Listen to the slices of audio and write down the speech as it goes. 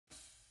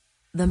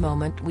The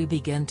moment we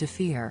begin to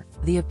fear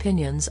the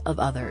opinions of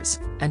others,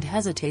 and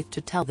hesitate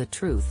to tell the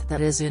truth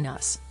that is in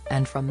us,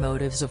 and from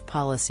motives of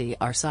policy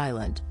are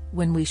silent,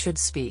 when we should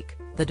speak,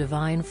 the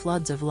divine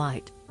floods of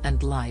light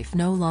and life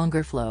no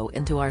longer flow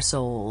into our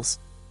souls.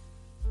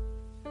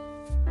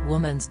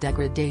 Woman's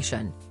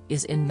degradation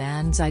is in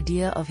man's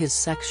idea of his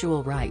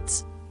sexual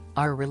rights.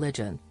 Our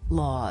religion,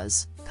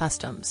 laws,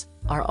 customs,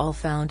 are all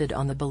founded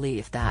on the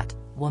belief that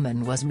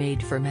woman was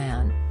made for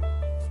man.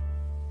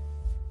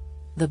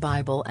 The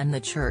Bible and the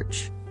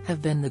Church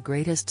have been the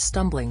greatest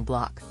stumbling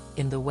block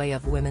in the way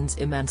of women's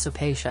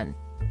emancipation.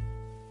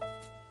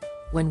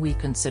 When we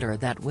consider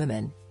that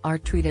women are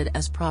treated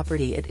as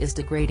property, it is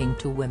degrading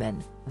to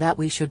women that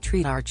we should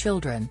treat our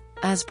children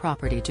as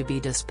property to be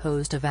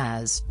disposed of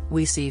as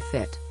we see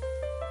fit.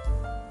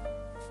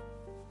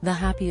 The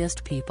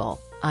happiest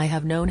people I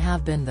have known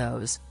have been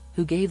those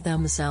who gave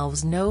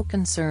themselves no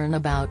concern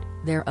about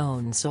their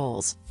own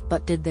souls,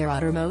 but did their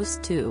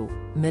uttermost to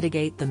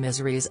mitigate the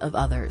miseries of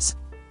others.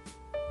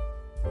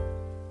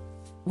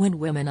 When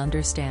women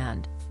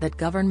understand that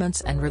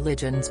governments and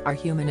religions are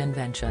human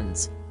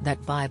inventions,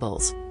 that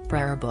Bibles,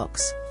 prayer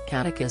books,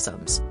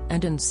 catechisms,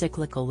 and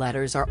encyclical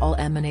letters are all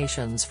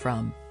emanations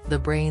from the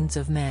brains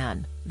of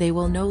man, they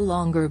will no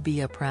longer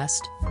be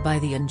oppressed by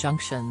the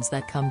injunctions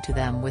that come to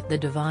them with the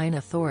divine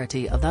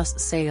authority of "Thus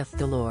saith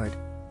the Lord."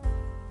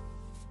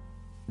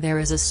 There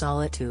is a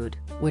solitude,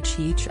 which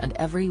each and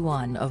every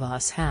one of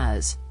us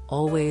has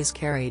always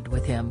carried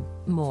with him,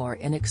 more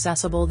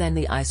inaccessible than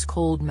the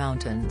ice-cold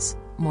mountains,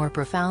 more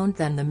profound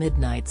than the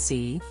midnight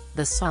sea,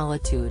 the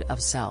solitude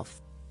of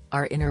self.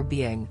 Our inner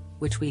being,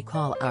 which we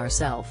call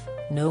ourself,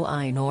 no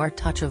eye nor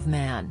touch of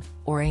man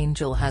or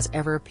angel has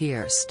ever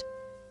pierced.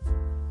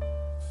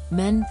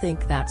 Men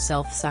think that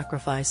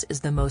self-sacrifice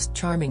is the most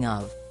charming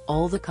of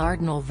all the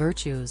cardinal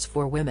virtues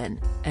for women,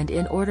 and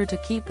in order to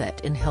keep it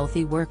in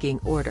healthy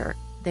working order,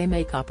 they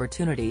make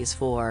opportunities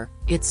for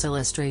its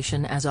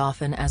illustration as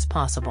often as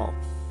possible.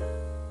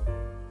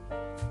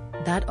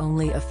 That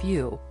only a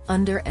few,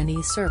 under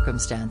any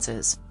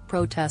circumstances,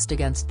 protest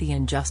against the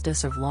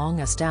injustice of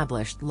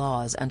long-established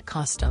laws and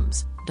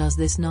customs, does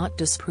this not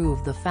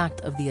disprove the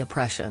fact of the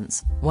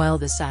oppressions, while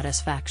the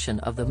satisfaction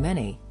of the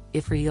many,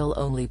 if real,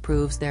 only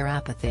proves their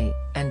apathy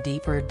and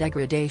deeper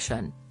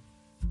degradation?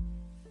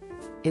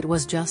 It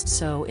was just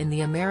so in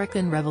the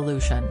American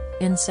Revolution.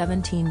 In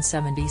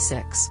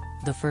 1776,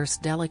 the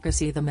first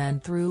delicacy the men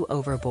threw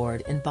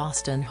overboard in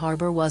Boston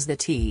Harbor was the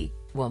tea,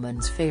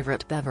 woman's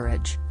favorite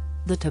beverage.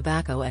 The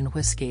tobacco and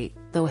whiskey,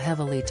 though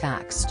heavily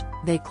taxed,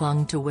 they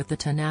clung to with the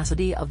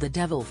tenacity of the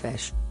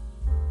devilfish.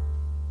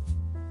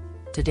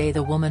 Today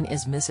the woman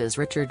is Mrs.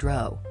 Richard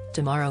Roe,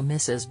 tomorrow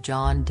Mrs.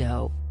 John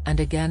Doe, and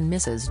again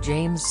Mrs.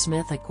 James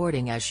Smith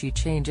according as she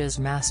changes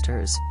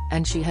masters,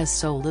 and she has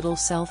so little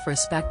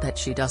self-respect that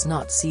she does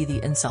not see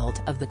the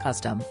insult of the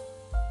custom.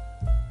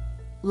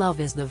 Love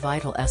is the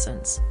vital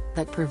essence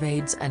that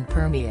pervades and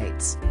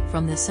permeates,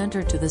 from the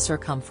center to the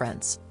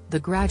circumference, the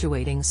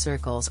graduating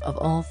circles of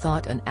all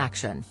thought and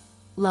action.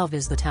 Love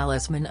is the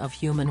talisman of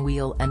human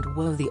weal and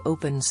woe, the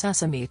open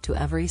sesame to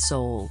every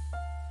soul.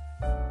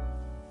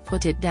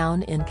 Put it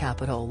down in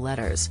capital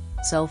letters: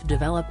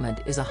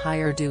 self-development is a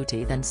higher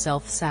duty than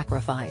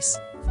self-sacrifice.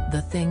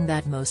 The thing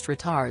that most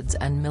retards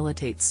and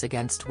militates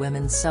against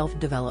women's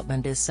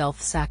self-development is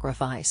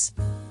self-sacrifice.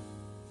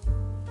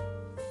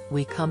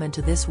 We come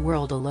into this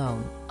world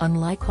alone,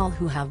 unlike all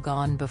who have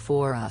gone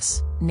before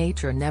us.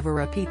 Nature never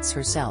repeats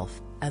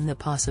herself, and the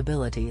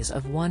possibilities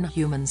of one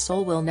human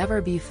soul will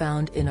never be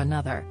found in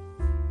another.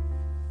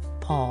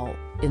 Paul,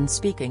 in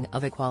speaking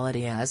of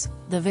equality as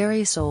the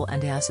very soul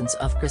and essence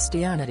of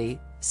Christianity,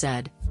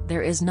 said,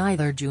 "There is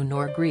neither Jew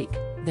nor Greek,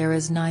 there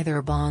is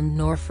neither bond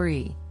nor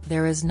free,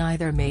 there is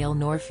neither male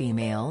nor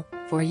female,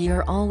 for ye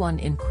are all one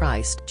in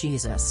Christ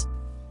Jesus."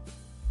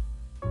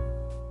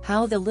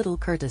 How the little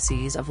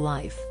courtesies of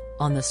life,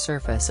 on the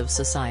surface of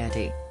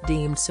society,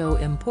 deemed so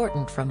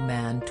important from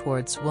man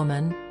towards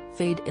woman,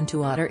 fade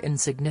into utter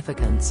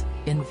insignificance,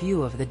 in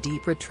view of the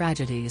deeper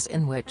tragedies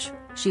in which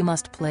she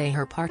must play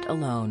her part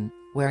alone,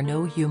 where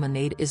no human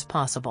aid is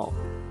possible.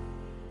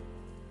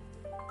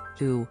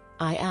 Who,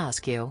 I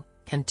ask you,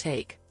 can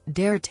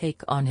dare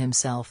take on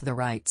himself the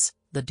rights,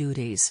 the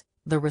duties,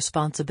 the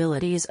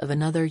responsibilities of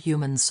another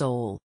human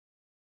soul?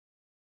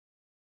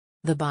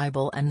 The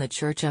Bible and the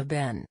Church have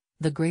been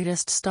the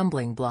greatest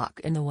stumbling block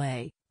in the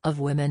way of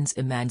women's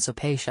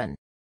emancipation.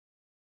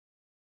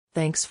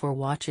 Thanks for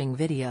watching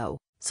video.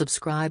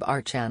 Subscribe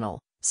our channel,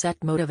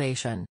 set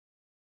motivation.